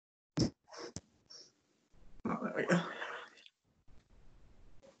Oh, there we go.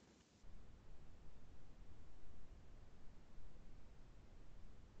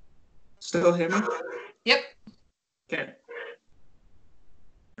 Still hear me? Yep. Okay.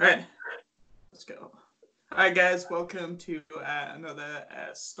 All right. Let's go. All right, guys. Welcome to another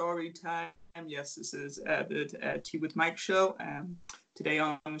story time. Yes, this is the Tea with Mike show. Today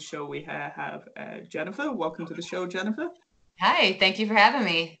on the show we have Jennifer. Welcome to the show, Jennifer. Hi. Thank you for having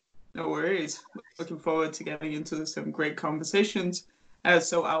me. No worries. Looking forward to getting into some great conversations.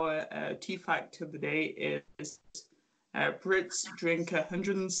 So our tea fact of the day is Brits drink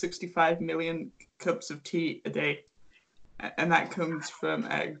 165 million cups of tea a day, and that comes from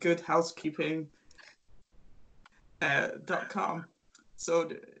goodhousekeeping.com. So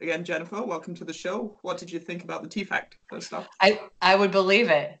again, Jennifer, welcome to the show. What did you think about the tea fact, first off? I would believe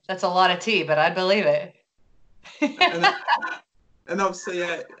it. That's a lot of tea, but I'd believe it. And obviously,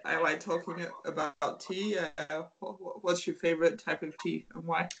 I like talking about tea. What's your favorite type of tea and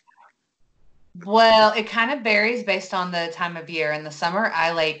why? Well, it kind of varies based on the time of year. In the summer,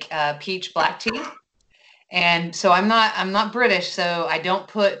 I like peach black tea. And so I'm not British, so I don't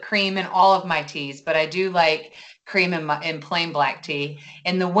put cream in all of my teas, but I do like cream in plain black tea.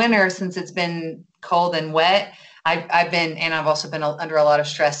 In the winter, since it's been cold and wet, I've also been under a lot of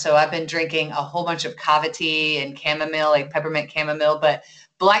stress, so I've been drinking a whole bunch of kava tea and chamomile, like peppermint chamomile. But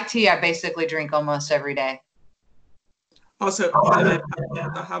black tea, I basically drink almost every day. Also,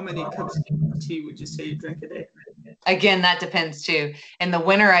 how many cups of tea would you say you drink a day? Again, that depends too. In the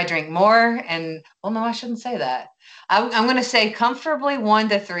winter, I drink more, and well, no, I shouldn't say that. I'm going to say comfortably 1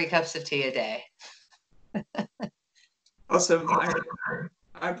 to 3 cups of tea a day. Also,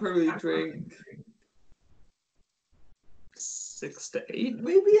 I probably drink 6 to 8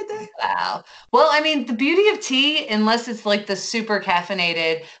 maybe a day. Wow. Well, I mean, the beauty of tea, unless it's like the super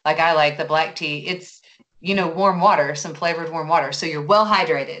caffeinated, like I like the black tea, it's, warm water, some flavored warm water. So you're well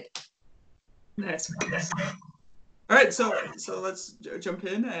hydrated. Nice. All right, so let's jump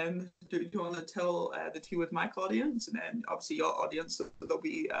in and do you want to tell the Tea with Mike audience, and then obviously your audience that'll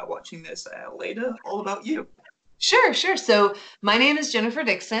be watching this later, all about you. Sure. So my name is Jennifer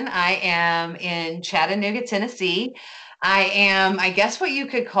Dixon. I am in Chattanooga, Tennessee. I am, I guess, what you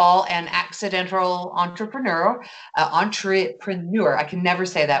could call an accidental entrepreneur. Entrepreneur. I can never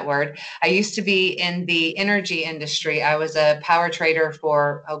say that word. I used to be in the energy industry. I was a power trader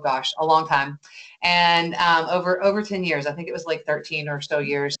for, oh gosh, a long time, and over 10 years. I think it was like 13 or so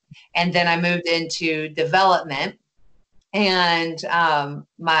years. And then I moved into development, and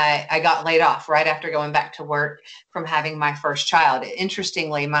I got laid off right after going back to work from having my first child.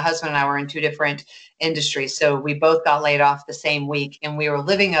 Interestingly, my husband and I were in two different industries, so we both got laid off the same week, and we were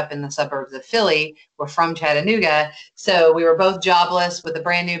living up in the suburbs of Philly. We're from Chattanooga, so we were both jobless with a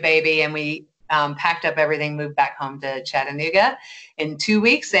brand new baby, and we packed up everything, moved back home to Chattanooga in 2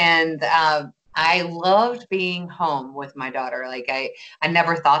 weeks, and I loved being home with my daughter. Like I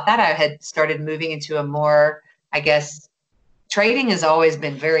never thought that. I had started moving into a more, I guess, trading has always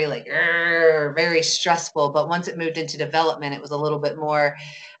been very very stressful, but once it moved into development, it was a little bit more,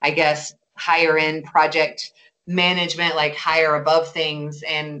 I guess, higher end project management, like higher above things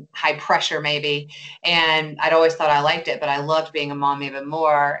and high pressure maybe. And I'd always thought I liked it, but I loved being a mom even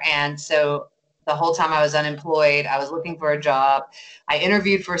more. And so the whole time I was unemployed, I was looking for a job. I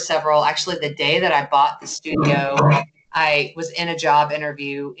interviewed for several. Actually, the day that I bought the studio, I was in a job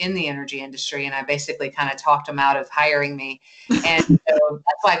interview in the energy industry, and I basically kind of talked them out of hiring me. And so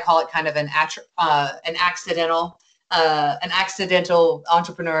that's why I call it kind of an accidental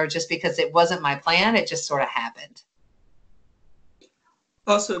entrepreneur, just because it wasn't my plan. It just sort of happened.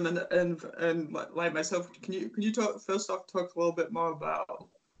 Awesome, and like myself, can you talk talk a little bit more about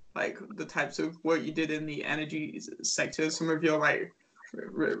like the types of work you did in the energy sector, some of your like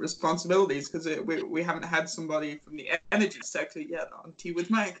responsibilities, because we haven't had somebody from the energy sector yet on Tea with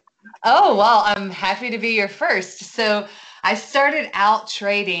Mike. Oh, well, I'm happy to be your first. So I started out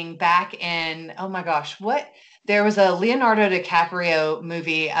trading back in, oh my gosh, there was a Leonardo DiCaprio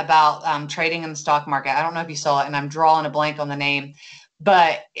movie about trading in the stock market. I don't know if you saw it, and I'm drawing a blank on the name,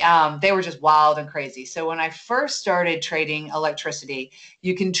 but they were just wild and crazy. So when I first started trading electricity,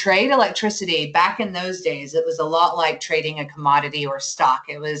 you can trade electricity. Back in those days, it was a lot like trading a commodity or stock.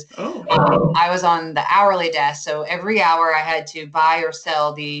 It was, I was on the hourly desk. So every hour I had to buy or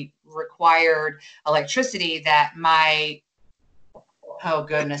sell the required electricity that my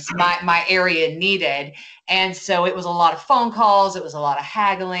area needed. And so it was a lot of phone calls. It was a lot of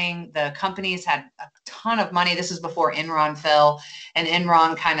haggling. The companies had a ton of money. This is before Enron fell, and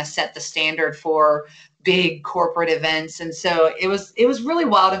Enron kind of set the standard for big corporate events. And so it was really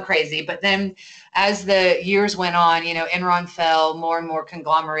wild and crazy. But then as the years went on, Enron fell, more and more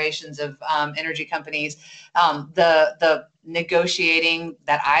conglomerations of energy companies, the negotiating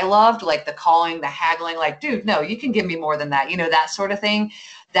that I loved, like the calling, the haggling, like, dude, no, you can give me more than that, that sort of thing,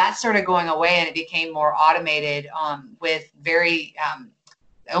 that started going away, and it became more automated with very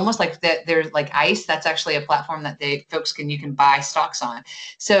almost like that. There's like ICE. That's actually a platform that you can buy stocks on.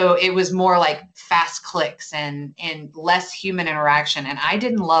 So it was more like fast clicks and less human interaction. And I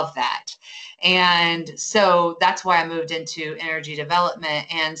didn't love that. And so that's why I moved into energy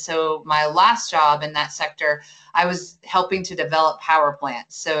development. And so my last job in that sector, I was helping to develop power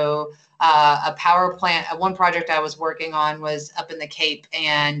plants. So a power plant, one project I was working on was up in the Cape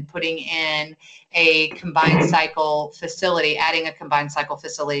and putting in a combined cycle facility, adding a combined cycle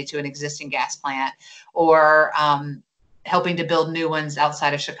facility to an existing gas plant, or helping to build new ones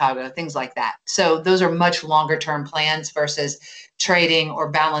outside of Chicago, things like that. So those are much longer term plans versus trading or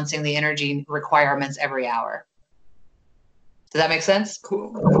balancing the energy requirements every hour. Does that make sense?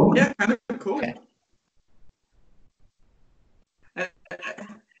 Cool. Yeah, kind of cool. Okay.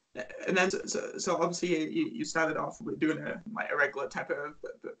 And then, so obviously you started off with doing a regular type of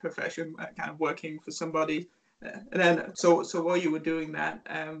profession, kind of working for somebody. And then, so while you were doing that,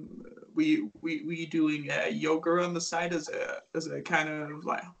 were you doing yoga on the side as a kind of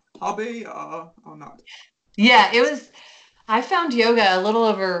like hobby or not? Yeah, it was. I found yoga a little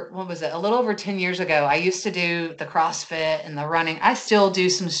over 10 years ago. I used to do the CrossFit and the running. I still do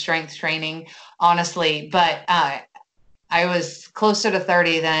some strength training, honestly, but I was closer to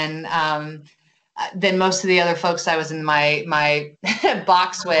 30 than most of the other folks I was in my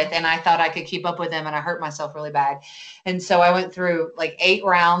box with, and I thought I could keep up with them, and I hurt myself really bad. And so I went through like 8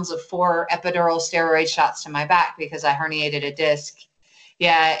 rounds of 4 epidural steroid shots to my back because I herniated a disc.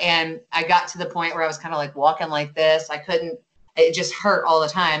 Yeah, and I got to the point where I was kind of like walking like this. It just hurt all the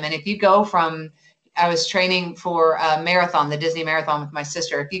time. And if you go from, I was training for a marathon, the Disney Marathon with my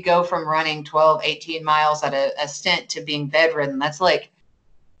sister. If you go from running 12, 18 miles at a stint to being bedridden, that's like,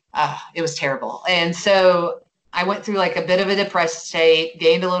 it was terrible. And so I went through like a bit of a depressed state,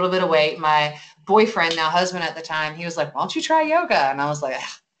 gained a little bit of weight. My boyfriend, now husband at the time, he was like, why don't you try yoga? And I was like,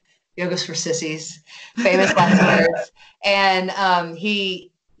 yoga's for sissies, famous last words. And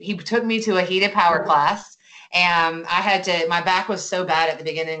he took me to a heated power class. And my back was so bad at the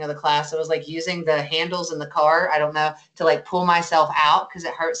beginning of the class. It was like using the handles in the car, I don't know, to like pull myself out because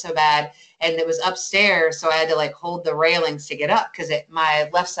it hurt so bad. And it was upstairs. So I had to like hold the railings to get up because my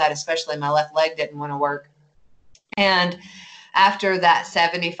left side, especially my left leg, didn't want to work. And after that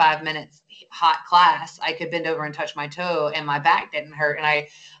 75 minutes hot class, I could bend over and touch my toe and my back didn't hurt. And I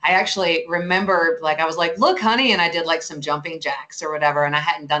actually remember, like, I was like, look, honey. And I did like some jumping jacks or whatever. And I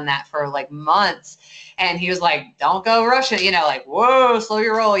hadn't done that for like months. And he was like, don't go rushing, like, whoa, slow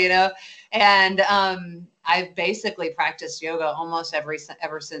your roll, And I've basically practiced yoga almost ever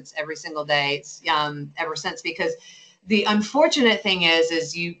since, every single day, ever since, because the unfortunate thing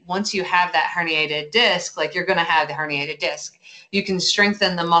is once you have that herniated disc, like you're going to have the herniated disc, you can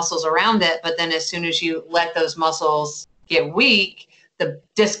strengthen the muscles around it. But then as soon as you let those muscles get weak, the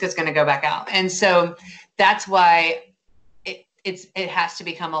disc is going to go back out. And so that's why it has to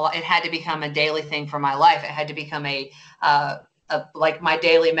become it had to become a daily thing for my life. It had to become like my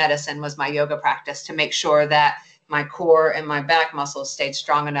daily medicine was my yoga practice to make sure that my core and my back muscles stayed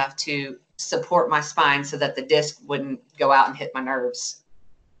strong enough to support my spine so that the disc wouldn't go out and hit my nerves.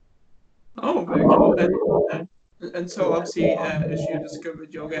 Oh, very cool. And so obviously, as you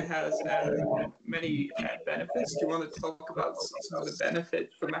discovered, yoga has many benefits. Do you want to talk about some of the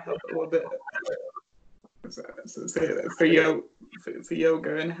benefits from a little bit for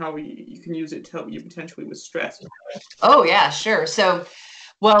yoga and how you can use it to help you potentially with stress? Oh, yeah, sure. So,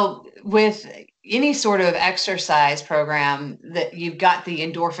 well, with any sort of exercise program, that you've got the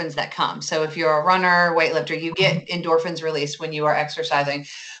endorphins that come. So if you're a runner, weightlifter, you get endorphins released when you are exercising.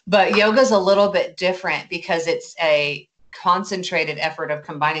 But yoga is a little bit different because it's a concentrated effort of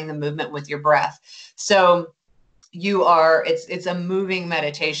combining the movement with your breath. So it's a moving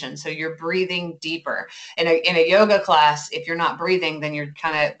meditation. So you're breathing deeper. In a yoga class, if you're not breathing, then you're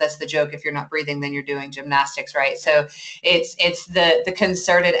that's the joke. If you're not breathing, then you're doing gymnastics, right? So it's the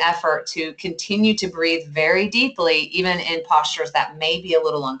concerted effort to continue to breathe very deeply, even in postures that may be a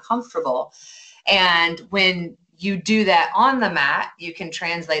little uncomfortable. And when you do that on the mat, you can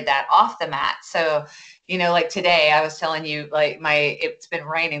translate that off the mat. So, You know, like today I was telling you, like it's been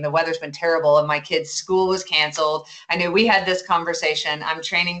raining, the weather's been terrible, and my kids' school was canceled. I knew we had this conversation. I'm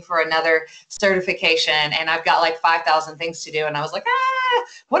training for another certification and I've got like 5,000 things to do. And I was like,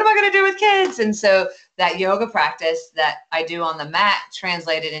 what am I going to do with kids? And so that yoga practice that I do on the mat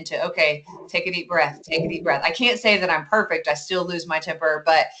translated into, okay, take a deep breath, take a deep breath. I can't say that I'm perfect. I still lose my temper,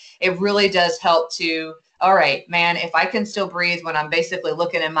 but it really does help to, all right, man, if I can still breathe when I'm basically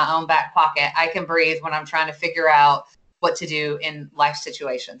looking in my own back pocket, I can breathe when I'm trying to figure out what to do in life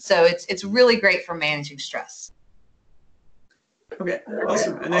situations. So it's really great for managing stress. Okay,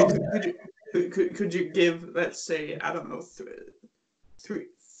 awesome. And then could you give, let's say, I don't know,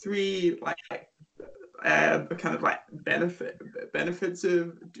 three like kind of like benefits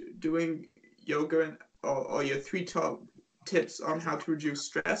of doing yoga, and or your three top tips on how to reduce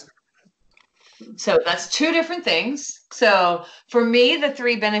stress? So that's two different things. So for me, the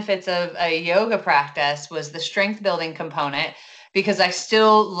three benefits of a yoga practice was the strength building component, because I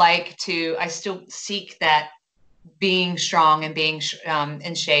still seek that being strong and being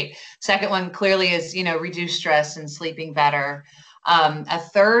in shape. Second one clearly is, reduce stress and sleeping better. A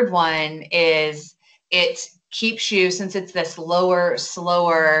third one is it keeps you, since it's this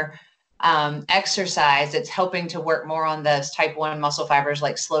slower exercise, it's helping to work more on those type 1 muscle fibers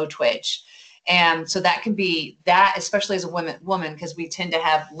like slow twitch. And so that can be that, especially as a woman, because we tend to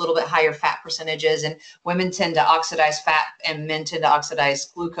have a little bit higher fat percentages, and women tend to oxidize fat and men tend to oxidize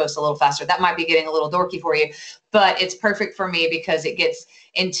glucose a little faster. That might be getting a little dorky for you, but it's perfect for me because it gets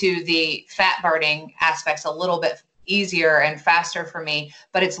into the fat burning aspects a little bit easier and faster for me,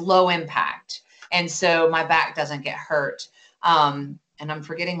 but it's low impact. And so my back doesn't get hurt. And I'm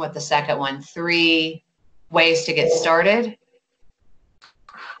forgetting what the second one, 3 ways to get started.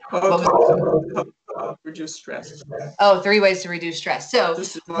 Reduce stress. Oh, 3 ways to reduce stress. So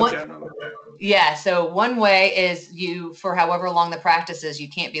this is more general. Yeah. So one way is for however long the practice is, you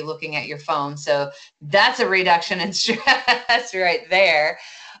can't be looking at your phone. So that's a reduction in stress right there.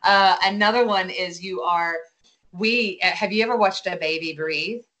 Another one is have you ever watched a baby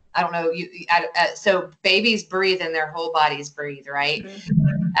breathe? I don't know. So babies breathe and their whole bodies breathe, right?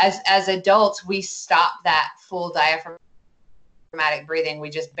 Mm-hmm. As adults, we stop that full diaphragmatic breathing.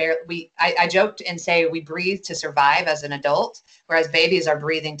 I joked and say we breathe to survive as an adult, whereas babies are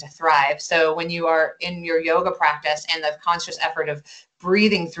breathing to thrive. So when you are in your yoga practice and the conscious effort of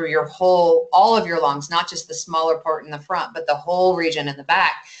breathing through all of your lungs, not just the smaller part in the front, but the whole region in the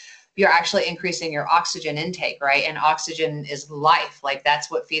back, you're actually increasing your oxygen intake, right? And oxygen is life. Like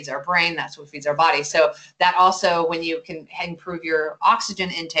that's what feeds our brain. That's what feeds our body. So that also, when you can improve your oxygen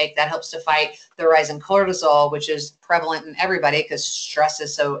intake, that helps to fight the rise in cortisol, which is prevalent in everybody because stress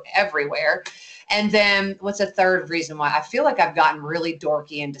is so everywhere. And then what's a third reason why? I feel like I've gotten really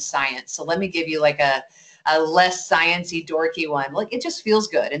dorky into science. So let me give you like a less sciencey, dorky one. Like it just feels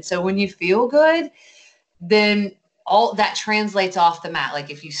good. And so when you feel good, then all that translates off the mat.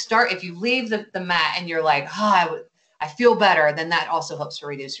 Like if you leave the mat and you're like, I feel better, then that also helps to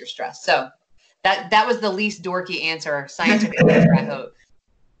reduce your stress. So that was the least dorky answer, scientific answer, I hope.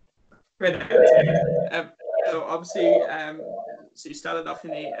 Right. So obviously, so you started off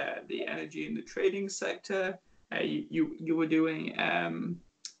in the energy and the trading sector. You were doing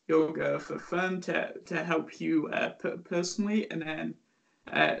yoga for fun to help you personally, and then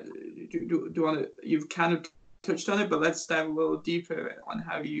you've kind of touched on it, but let's dive a little deeper on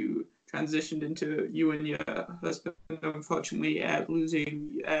how you transitioned into you and your husband unfortunately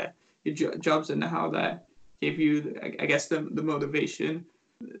losing your jobs, and how that gave you, I guess, the motivation,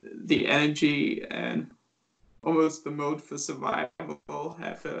 the energy, and almost the mode for survival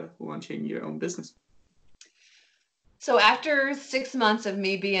for launching your own business. So after 6 months of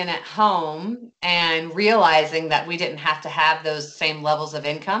me being at home and realizing that we didn't have to have those same levels of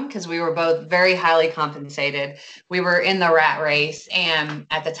income because we were both very highly compensated, we were in the rat race. And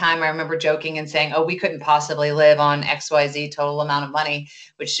at the time, I remember joking and saying, we couldn't possibly live on XYZ total amount of money,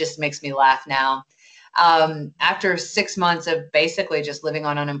 which just makes me laugh now. After 6 months of basically just living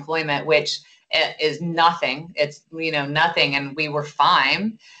on unemployment, which is nothing, it's, nothing, and we were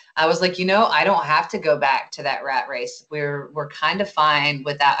fine. I was like, I don't have to go back to that rat race. We're kind of fine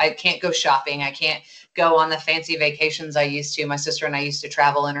with that. I can't go shopping. I can't go on the fancy vacations I used to. My sister and I used to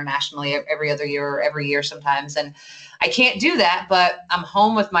travel internationally every other year or every year sometimes. And I can't do that, but I'm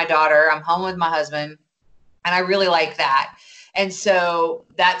home with my daughter. I'm home with my husband. And I really like that. And so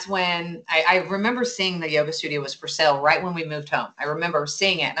that's when I remember seeing the yoga studio was for sale right when we moved home. I remember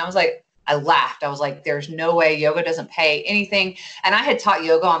seeing it and I was like, I laughed. I was like, there's no way. Yoga doesn't pay anything. And I had taught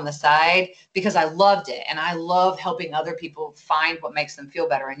yoga on the side because I loved it. And I love helping other people find what makes them feel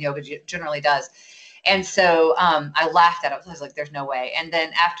better. And yoga generally does. And so I laughed at it. I was like, there's no way. And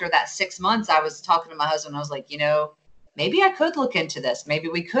then after that 6 months, I was talking to my husband. I was like, maybe I could look into this. Maybe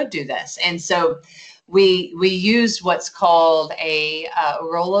we could do this. And so we used what's called a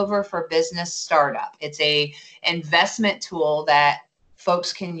rollover for business startup. It's a investment tool that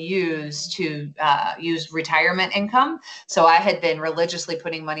folks can use to use retirement income. So I had been religiously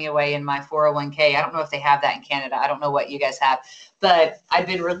putting money away in my 401k. I don't know if they have that in Canada. I don't know what you guys have, but I've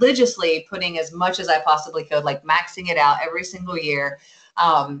been religiously putting as much as I possibly could, like maxing it out every single year.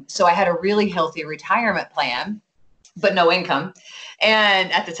 So I had a really healthy retirement plan, but no income.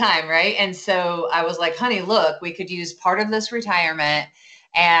 And at the time, right? And so I was like, honey, look, we could use part of this retirement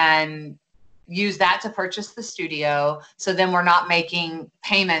and use that to purchase the studio. So then we're not making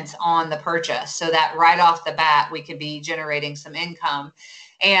payments on the purchase. So that right off the bat, we could be generating some income.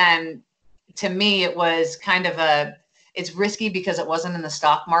 And to me, it was kind of it's risky because it wasn't in the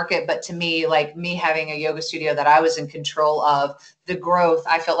stock market. But to me, like me having a yoga studio that I was in control of, the growth,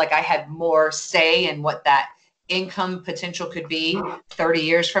 I felt like I had more say in what that income potential could be 30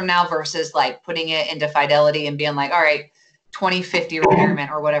 years from now versus like putting it into Fidelity and being like, all right, 2050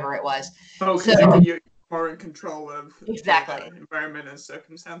 retirement or whatever it was. Oh, because you're more in control of exactly the environment and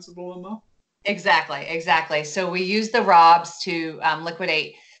circumstances a little more. Exactly. So we used the ROBs to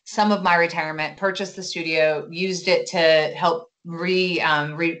liquidate some of my retirement, purchased the studio, used it to help renovate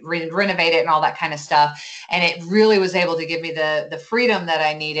it and all that kind of stuff. And it really was able to give me the freedom that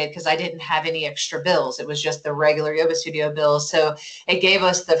I needed because I didn't have any extra bills. It was just the regular yoga studio bills. So it gave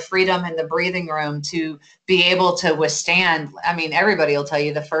us the freedom and the breathing room to be able to withstand. I mean, everybody will tell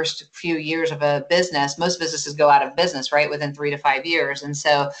you the first few years of a business, most businesses go out of business, right, within 3 to 5 years. And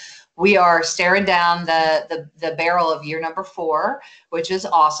so we are staring down the barrel of year number 4, which is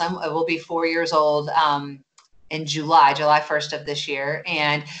awesome. It will be 4 years old in July 1st of this year.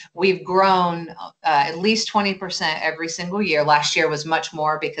 And we've grown at least 20% every single year. Last year was much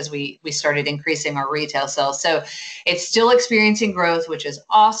more because we started increasing our retail sales. So it's still experiencing growth, which is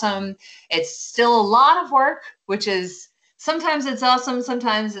awesome. It's still a lot of work, which is sometimes it's awesome,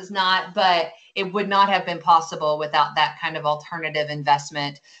 sometimes it's not, but it would not have been possible without that kind of alternative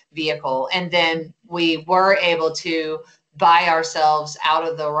investment vehicle. And then we were able to buy ourselves out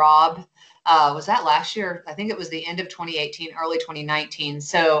of the ROB. Was that last year? I think it was the end of 2018, early 2019.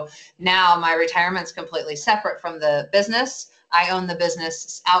 So now my retirement's completely separate from the business. I own the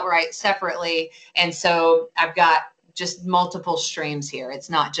business outright separately. And so I've got just multiple streams here. It's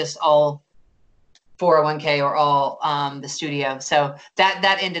not just all 401k or all the studio. So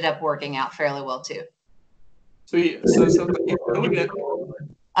that ended up working out fairly well too. Sweet. So it sounds like you're really good.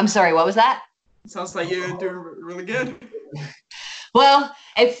 I'm sorry, what was that? It sounds like you're doing really good. Well,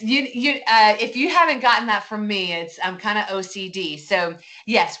 it's if you haven't gotten that from me, I'm kind of OCD. So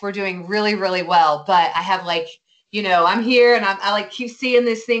yes, we're doing really, really well. But I have like, I'm here and I like keep seeing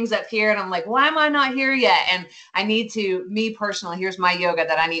these things up here and I'm like, why am I not here yet? And I need to, me personally, here's my yoga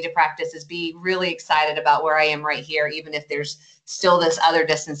that I need to practice is be really excited about where I am right here, even if there's still this other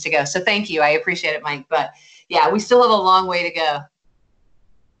distance to go. So thank you. I appreciate it, Mike. But yeah, we still have a long way to go.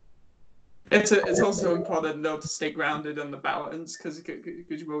 It's also important though to stay grounded in the balance because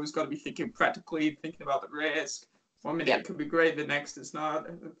you've always got to be thinking practically, thinking about the risk. 1 minute it could be great, the next it's not.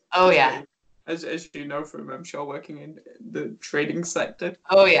 Oh yeah. As you know from I'm sure working in the trading sector.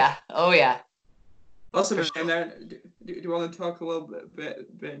 Oh yeah. Awesome. And then do you want to talk a little bit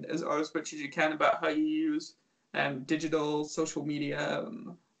as much as you can about how you use digital, social media,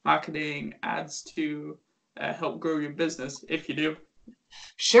 marketing, ads to help grow your business if you do?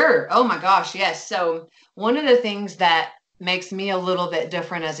 Sure. Oh my gosh. Yes. So one of the things that makes me a little bit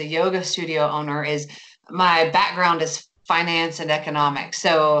different as a yoga studio owner is my background is finance and economics.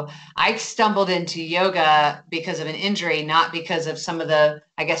 So I stumbled into yoga because of an injury, not because of some of the,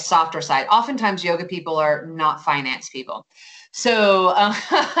 I guess, softer side. Oftentimes yoga people are not finance people. So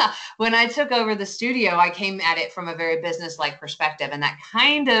when I took over the studio, I came at it from a very business-like perspective, and that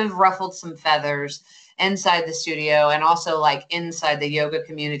kind of ruffled some feathers inside the studio and also like inside the yoga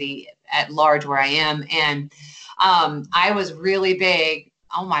community at large where I am. And I was really big.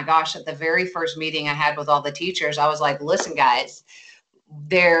 Oh my gosh, at the very first meeting I had with all the teachers, I was like, listen, guys,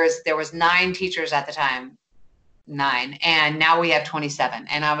 there was 9 teachers at the time, 9, and now we have 27.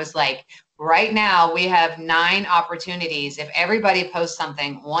 And I was like, right now we have 9 opportunities. If everybody posts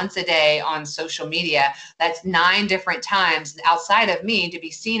something once a day on social media, that's 9 different times outside of me to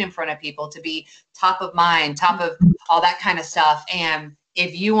be seen in front of people, to be top of mind, top of all that kind of stuff. And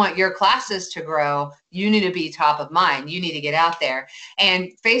if you want your classes to grow, you need to be top of mind. You need to get out there.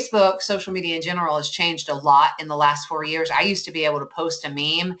 And Facebook, social media in general, has changed a lot in the last 4 years. I used to be able to post a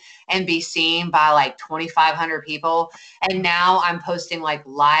meme and be seen by like 2,500 people. And now I'm posting like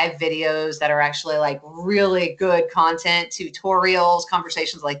live videos that are actually like really good content, tutorials,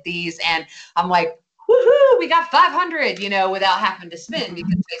 conversations like these. And I'm like, woohoo, we got 500, without having to spend,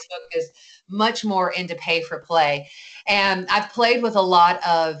 because Facebook is much more into pay for play. And I've played with a lot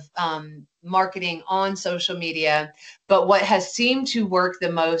of marketing on social media, but what has seemed to work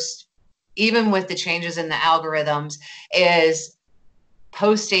the most, even with the changes in the algorithms, is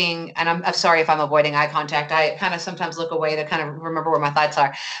posting, and I'm sorry if I'm avoiding eye contact. I kind of sometimes look away to kind of remember where my thoughts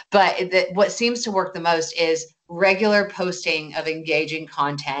are. But what seems to work the most is regular posting of engaging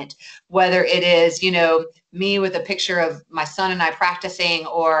content, whether it is, me with a picture of my son and I practicing,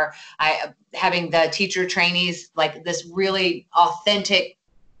 or I having the teacher trainees, like this really authentic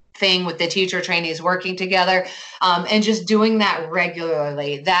thing with the teacher trainees working together, and just doing that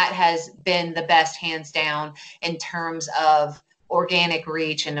regularly. That has been the best, hands down, in terms of organic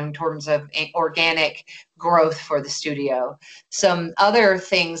reach and in terms of organic growth for the studio. Some other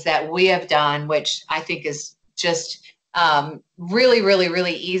things that we have done, which I think is just really, really,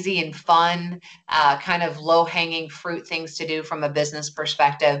 really easy and fun, kind of low-hanging fruit things to do from a business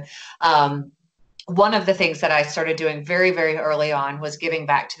perspective. One of the things that I started doing very, very early on was giving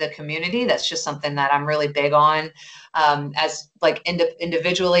back to the community. That's just something that I'm really big on, as like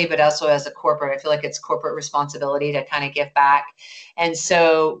individually, but also as a corporate. I feel like it's corporate responsibility to kind of give back. And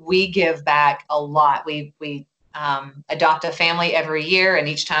so we give back a lot. We adopt a family every year, and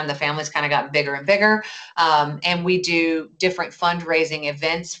each time the family's kind of gotten bigger and bigger. And we do different fundraising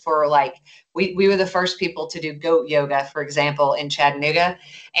events for, like, we were the first people to do goat yoga, for example, in Chattanooga.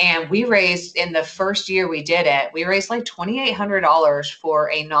 And we raised, in the first year we did it, we raised like $2,800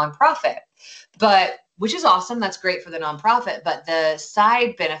 for a nonprofit, which is awesome. That's great for the nonprofit. But the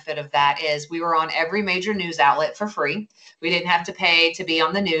side benefit of that is we were on every major news outlet for free. We didn't have to pay to be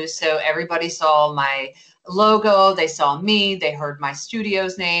on the news. So everybody saw my logo, they saw me, they heard my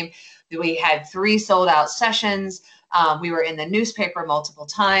studio's name. We had 3 sold out sessions. We were in the newspaper multiple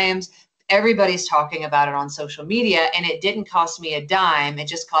times. Everybody's talking about it on social media, and it didn't cost me a dime. It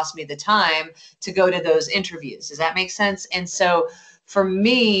just cost me the time to go to those interviews. Does that make sense? And so for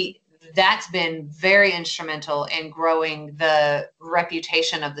me, that's been very instrumental in growing the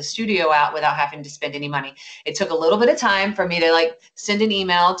reputation of the studio out without having to spend any money. It took a little bit of time for me to like send an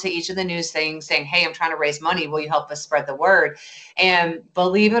email to each of the news things saying, hey, I'm trying to raise money. Will you help us spread the word? And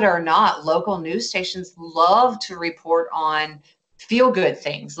believe it or not, local news stations love to report on feel good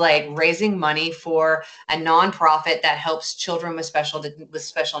things, like raising money for a nonprofit that helps children with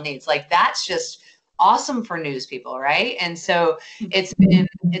special needs. Like, that's just awesome for news people, right? And so it's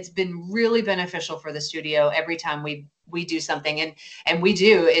been really beneficial for the studio every time we do something. And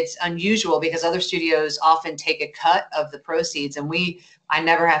it's unusual because other studios often take a cut of the proceeds, and I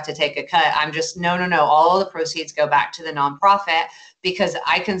never have to take a cut. I'm just, no, all of the proceeds go back to the nonprofit, because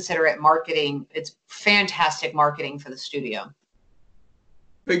I consider it marketing. It's fantastic marketing for the studio.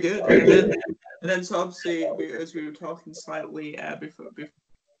 Very good. And then so obviously, as we were talking slightly before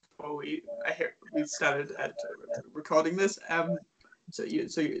we started recording this, so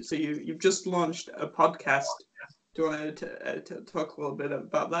you've just launched a podcast. Do you want to talk a little bit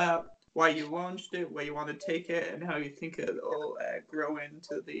about that? Why you launched it, where you want to take it, and how you think it'll grow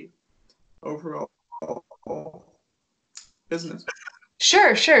into the overall business?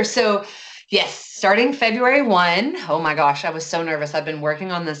 Sure. So yes, starting February 1. Oh my gosh, I was so nervous. I've been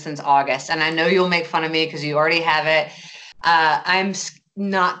working on this since August, and I know you'll make fun of me because you already have it. I'm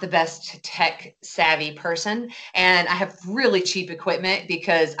not the best tech savvy person, and I have really cheap equipment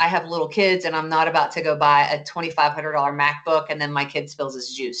because I have little kids, and I'm not about to go buy a $2,500 MacBook and then my kid spills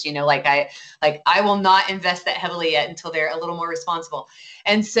his juice. I will not invest that heavily yet until they're a little more responsible.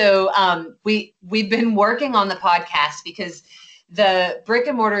 And so we've been working on the podcast because the brick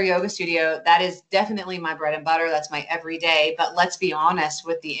and mortar yoga studio, that is definitely my bread and butter. That's my everyday. But let's be honest,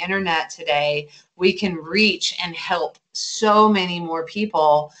 with the internet today, we can reach and help so many more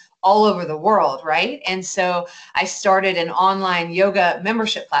people all over the world, right? And so I started an online yoga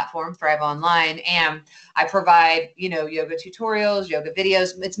membership platform, Thrive Online, and I provide, yoga tutorials, yoga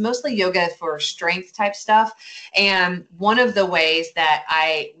videos. It's mostly yoga for strength type stuff. And one of the ways that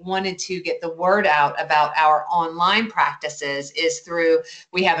I wanted to get the word out about our online practices is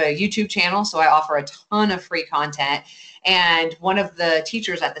we have a YouTube channel, so I offer a ton of free content. And one of the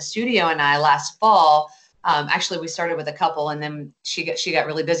teachers at the studio and I last fall Actually, we started with a couple, and then she got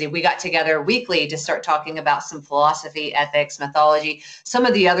really busy. We got together weekly to start talking about some philosophy, ethics, mythology, some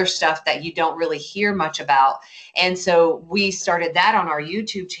of the other stuff that you don't really hear much about. And so we started that on our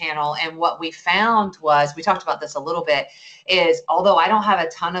YouTube channel. And what we found was, we talked about this a little bit, is although I don't have a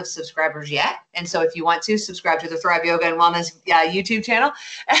ton of subscribers yet, and so if you want to subscribe to the Thrive Yoga and Wellness YouTube channel,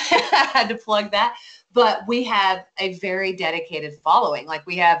 I had to plug that. But we have a very dedicated following. Like,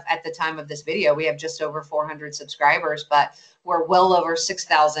 we have, at the time of this video, we have just over 400 subscribers, but we're well over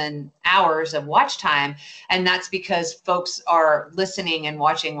 6,000 hours of watch time. And that's because folks are listening and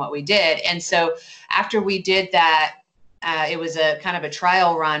watching what we did. And so after we did that, it was a kind of a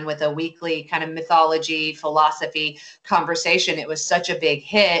trial run with a weekly kind of mythology, philosophy conversation. It was such a big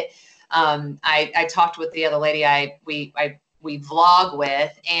hit. I talked with the other lady we vlog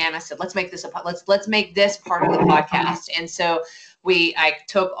with, and I said, let's make this let's make this part of the podcast. And so I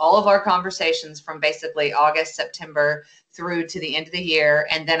took all of our conversations from basically August, September through to the end of the year,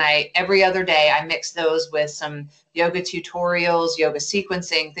 and then every other day I mixed those with some yoga tutorials, yoga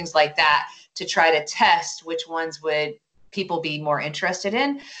sequencing, things like that, to try to test which ones would people be more interested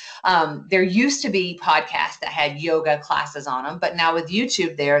in. There used to be podcasts that had yoga classes on them, but now with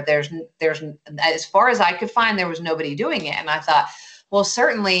YouTube there's as far as I could find, there was nobody doing it. And I thought, well,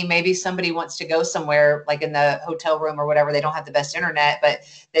 certainly maybe somebody wants to go somewhere, like in the hotel room or whatever, they don't have the best internet,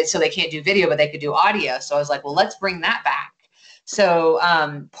 so they can't do video, but they could do audio. So I was like, well, let's bring that back. So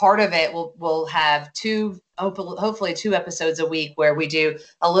part of it will have hopefully two episodes a week, where we do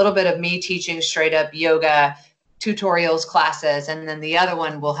a little bit of me teaching straight up yoga tutorials, classes, and then the other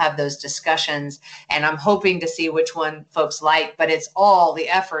one will have those discussions. And I'm hoping to see which one folks like, but the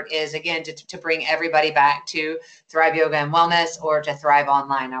effort is, again, to bring everybody back to Thrive Yoga and Wellness, or to Thrive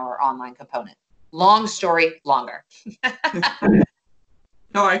Online, our online component. Long story longer.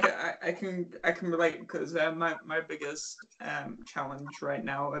 No, I can relate, because my biggest challenge right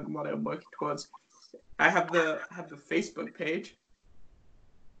now, and what I'm working towards, I have the Facebook page.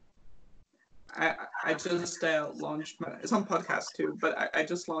 I just launched it's on podcast too, but I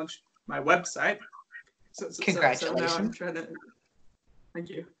just launched my website. Congratulations. So now I'm trying to, thank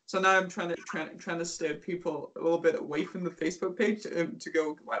you. So now I'm trying to steer people a little bit away from the Facebook page to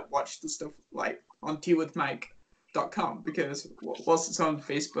go watch the stuff on teawithmike.com, because whilst it's on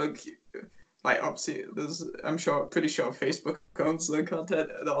Facebook, obviously I'm pretty sure Facebook owns the content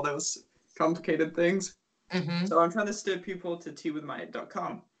and all those complicated things. Mm-hmm. So I'm trying to steer people to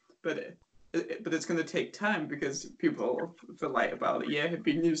teawithmike.com, but it's going to take time, because people for about a year have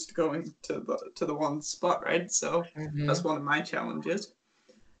been used to going to the one spot, right? So That's one of my challenges.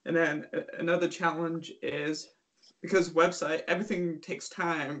 And then another challenge is, because website, everything takes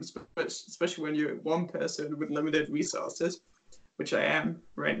time, especially when you're one person with limited resources, which I am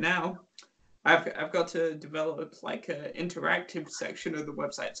right now. I've got to develop an interactive section of the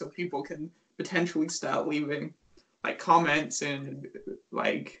website, so people can potentially start leaving comments and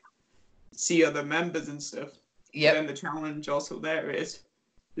see other members and stuff. Yep. And then the challenge also there is,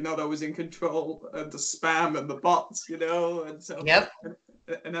 that was in control of the spam and the bots, and so. Yep.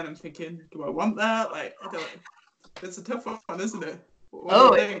 And then I'm thinking, do I want that? It's a tough one, isn't it?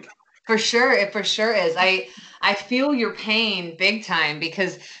 What do you think? For sure. It for sure is. I feel your pain big time,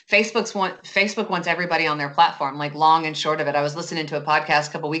 because Facebook wants everybody on their platform, long and short of it. I was listening to a podcast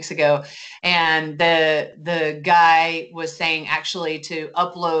a couple of weeks ago, and the guy was saying actually to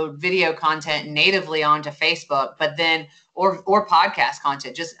upload video content natively onto Facebook, but then or podcast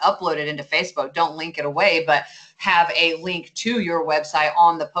content, just upload it into Facebook. Don't link it away, but have a link to your website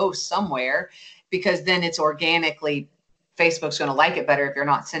on the post somewhere, because then it's organically, Facebook's going to like it better if you're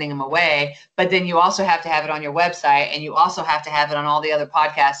not sending them away. But then you also have to have it on your website, and you also have to have it on all the other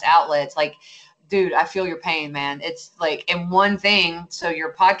podcast outlets. Dude, I feel your pain, man. It's and one thing, so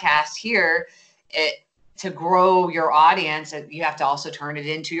your podcast here, to grow your audience, you have to also turn it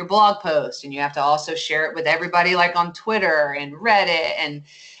into your blog post, and you have to also share it with everybody, on Twitter and Reddit. And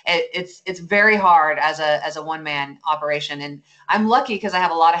it's very hard as a one-man operation. And I'm lucky because I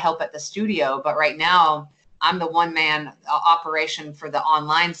have a lot of help at the studio, but right now I'm the one-man operation for the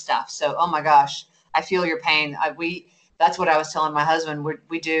online stuff. So, oh my gosh, I feel your pain. That's what I was telling my husband.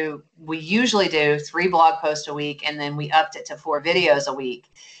 We usually do 3 blog posts a week, and then we upped it to 4 videos a week.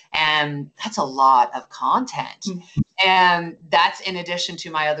 And that's a lot of content. And that's in addition to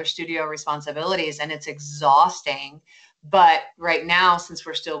my other studio responsibilities, and it's exhausting. But right now, since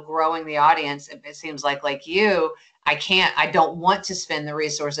we're still growing the audience, it seems like you, I don't want to spend the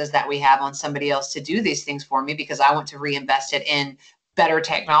resources that we have on somebody else to do these things for me, because I want to reinvest it in better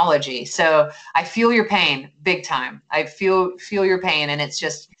technology. So I feel your pain big time. I feel your pain. And it's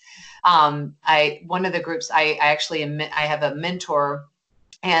just, One of the groups I actually I have a mentor,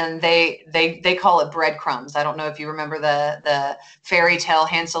 and they call it breadcrumbs. I don't know if you remember the fairy tale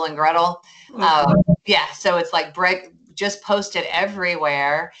Hansel and Gretel. Yeah, so it's like bread just posted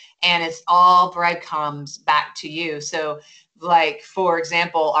everywhere, and it's all breadcrumbs back to you. So like, for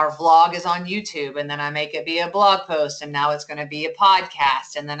example, our vlog is on YouTube, and then I make it be a blog post, and now it's going to be a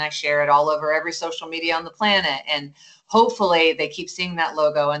podcast, and then I share it all over every social media on the planet. And hopefully they keep seeing that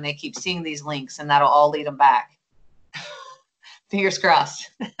logo and they keep seeing these links, and that'll all lead them back. Fingers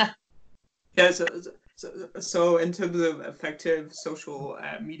crossed. Yeah, so in terms of effective social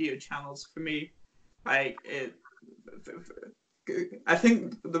media channels, for me, like I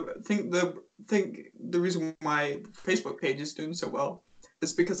think the reason why Facebook page is doing so well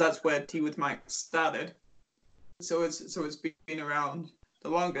is because that's where Tea with Mike started. So it's been around the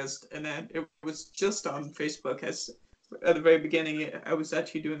longest, and then it was just on Facebook. As at the very beginning, I was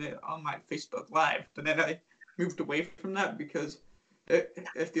actually doing it on my Facebook Live, but then I moved away from that because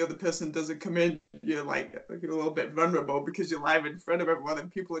if the other person doesn't come in, you're a little bit vulnerable because you're live in front of everyone and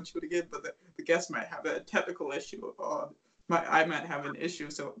people are tuning in, but the guest might have a technical issue, or I might have an issue.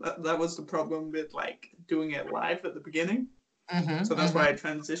 So that was the problem with like doing it live at the beginning. So that's why I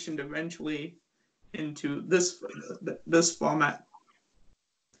transitioned eventually into this format.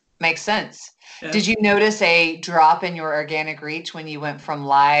 Makes sense. Yeah. Did you notice a drop in your organic reach when you went from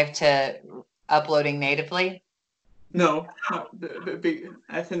live to uploading natively? No,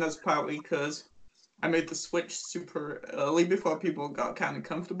 I think that's partly because I made the switch super early before people got kind of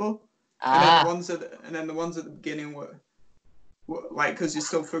comfortable, and then the ones at the beginning were like, because you're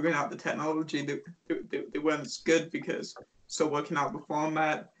still figuring out the technology, they weren't as good because still working out the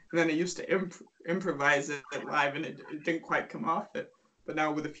format, and then I used to improvise it live, and it didn't quite come off it. But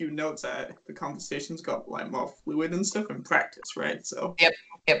now with a few notes, the conversations got like more fluid and stuff, and practice, right? So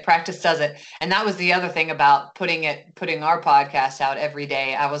Yep, practice does it. And that was the other thing about putting our podcast out every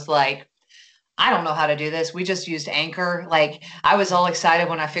day. I was like, I don't know how to do this. We just used Anchor. Like, I was all excited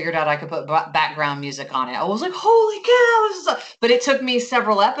when I figured out I could put background music on it. I was like, holy cow. But it took me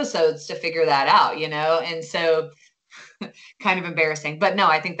several episodes to figure that out, and so kind of embarrassing. But no,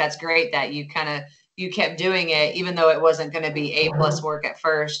 I think that's great that you kept doing it, even though it wasn't going to be A+ work at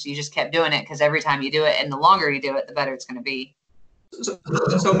first. You just kept doing it because every time you do it, and the longer you do it, the better it's going to be. So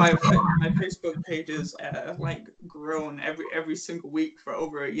my Facebook page is like grown every single week for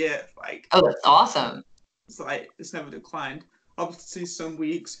over a year. Like, oh, that's awesome. It's like it's never declined. Obviously, some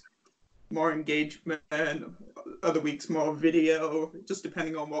weeks more engagement, other weeks more video, just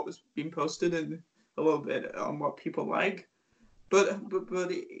depending on what was being posted and a little bit on what people like. But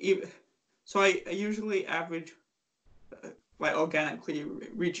even, so I usually average like organically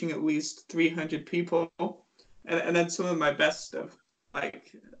reaching at least 300 people, and then some of my best stuff.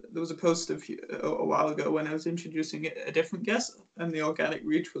 Like, there was a post a while ago when I was introducing a different guest, and the organic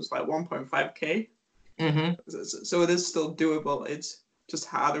reach was like 1.5K. So it is still doable. It's just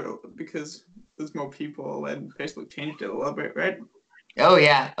harder because there's more people, and Facebook changed it a little bit, right? Oh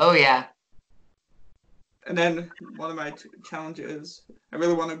yeah. And then one of my challenges, I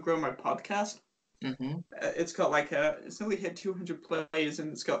really want to grow my podcast. It's got it's only hit 200 plays,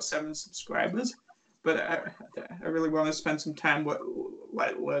 and it's got 7 subscribers. But I really want to spend some time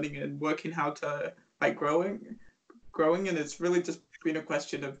learning and working how to growing, and it's really just been a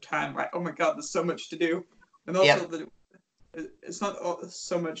question of time. Like, oh my God, there's so much to do, and also that it's not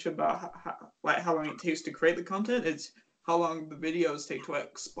so much about how long it takes to create the content. It's how long the videos take to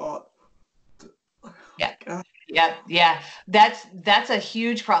export. Yeah. That's a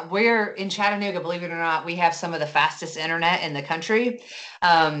huge problem. We're in Chattanooga, believe it or not, we have some of the fastest internet in the country.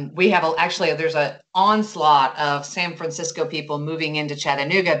 We have there's an onslaught of San Francisco people moving into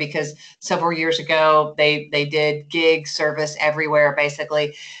Chattanooga because several years ago they did gig service everywhere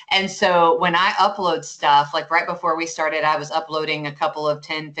basically. And so when I upload stuff, like right before we started, I was uploading a couple of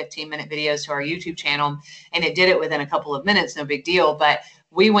 10-15 minute videos to our YouTube channel, and it did it within a couple of minutes, no big deal. But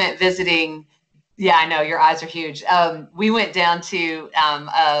we went visiting. Yeah, I know, your eyes are huge. We went down to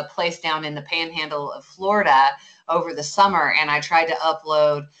a place down in the panhandle of Florida over the summer, and I tried to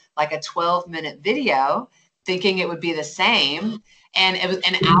upload like a 12-minute video thinking it would be the same. And it was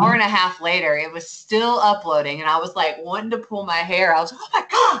an hour and a half later, it was still uploading. And I was like wanting to pull my hair. I was like, oh my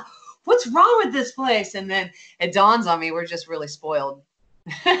God, what's wrong with this place? And then it dawns on me, we're just really spoiled.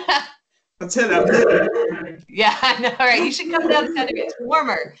 That's it. Yeah, I know, right? You should come down to Chattanooga. It's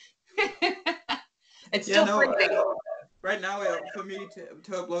warmer. It's still freezing. Right now, for me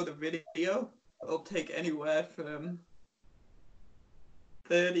to upload a video, it'll take anywhere from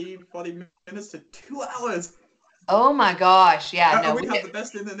 30-40 minutes to 2 hours. Oh my gosh. Yeah, no, We have the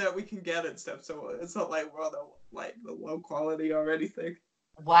best internet we can get and stuff, so it's not like we're on the low quality or anything.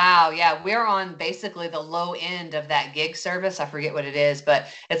 wow. Yeah, we're on basically the low end of that gig service. I forget what it is, but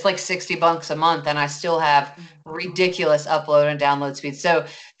it's like $60 a month, and I still have ridiculous upload and download speed. So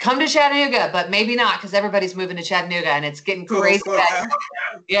come to Chattanooga, but maybe not because everybody's moving to Chattanooga and it's getting So it'll crazy. slow down.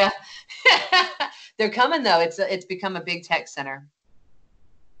 Yeah. They're coming though. It's become a big tech center.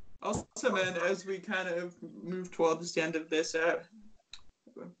 Awesome, and as we kind of move towards the end of this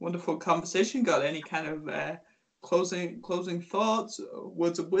wonderful conversation, got any kind of closing thoughts,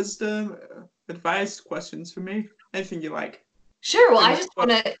 words of wisdom, advice, questions for me? Anything you like? Sure. Well, I just want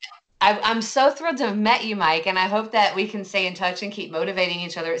to, I'm so thrilled to have met you, Mike, and I hope that we can stay in touch and keep motivating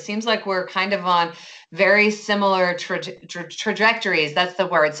each other. It seems like we're kind of on very similar trajectories. That's the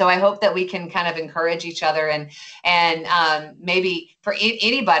word. So I hope that we can kind of encourage each other and maybe for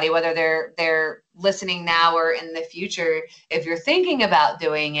anybody, whether they're listening now or in the future, if you're thinking about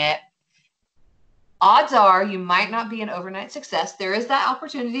doing it, odds are you might not be an overnight success. There is that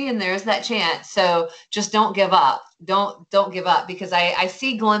opportunity and there is that chance. So just don't give up. Don't give up, because I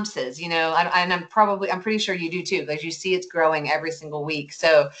see glimpses, and I'm pretty sure you do too, because you see it's growing every single week.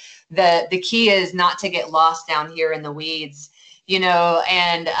 So the key is not to get lost down here in the weeds,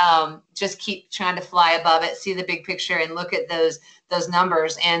 and just keep trying to fly above it, see the big picture and look at those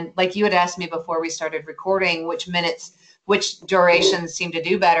numbers. And like you had asked me before we started recording, which durations seem to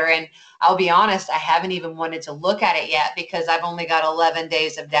do better. And I'll be honest, I haven't even wanted to look at it yet because I've only got 11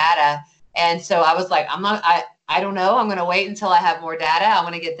 days of data. And so I was like, I don't know. I'm going to wait until I have more data. I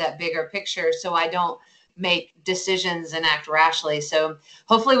want to get that bigger picture so I don't make decisions and act rashly. So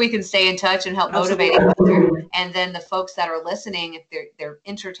hopefully we can stay in touch and help motivate each other. And then the folks that are listening, if they're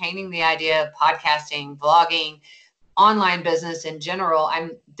entertaining the idea of podcasting, blogging, online business in general,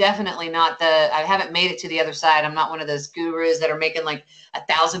 I'm definitely not I haven't made it to the other side. I'm not one of those gurus that are making like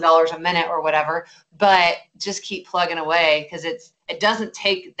 $1,000 a minute or whatever, but just keep plugging away, because it doesn't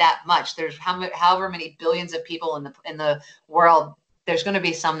take that much. There's however many billions of people in the world. There's going to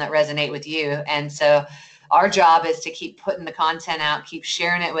be some that resonate with you. And so our job is to keep putting the content out, keep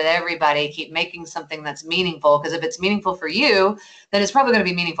sharing it with everybody, keep making something that's meaningful, because if it's meaningful for you, then it's probably going to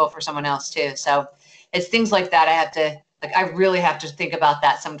be meaningful for someone else too. So it's things like that. I really have to think about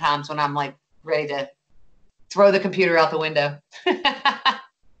that sometimes when I'm like ready to throw the computer out the window.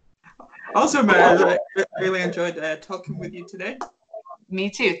 Awesome, man. I really enjoyed talking with you today. Me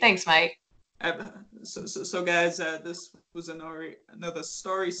too. Thanks, Mike. So guys, this was another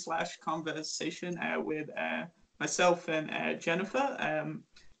story/conversation with myself and Jennifer.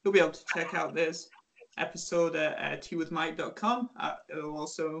 You'll be able to check out this episode at teawithmike.com. It'll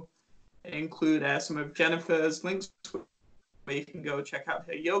also include some of Jennifer's links where you can go check out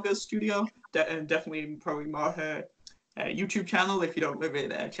her yoga studio, and definitely probably more her YouTube channel if you don't live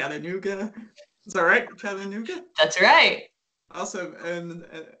in Chattanooga. Is that right, Chattanooga? That's right. Awesome.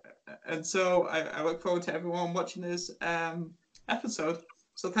 And so I look forward to everyone watching this episode.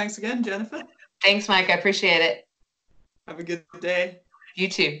 So thanks again, Jennifer. Thanks, Mike. I appreciate it. Have a good day. You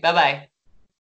too. Bye-bye.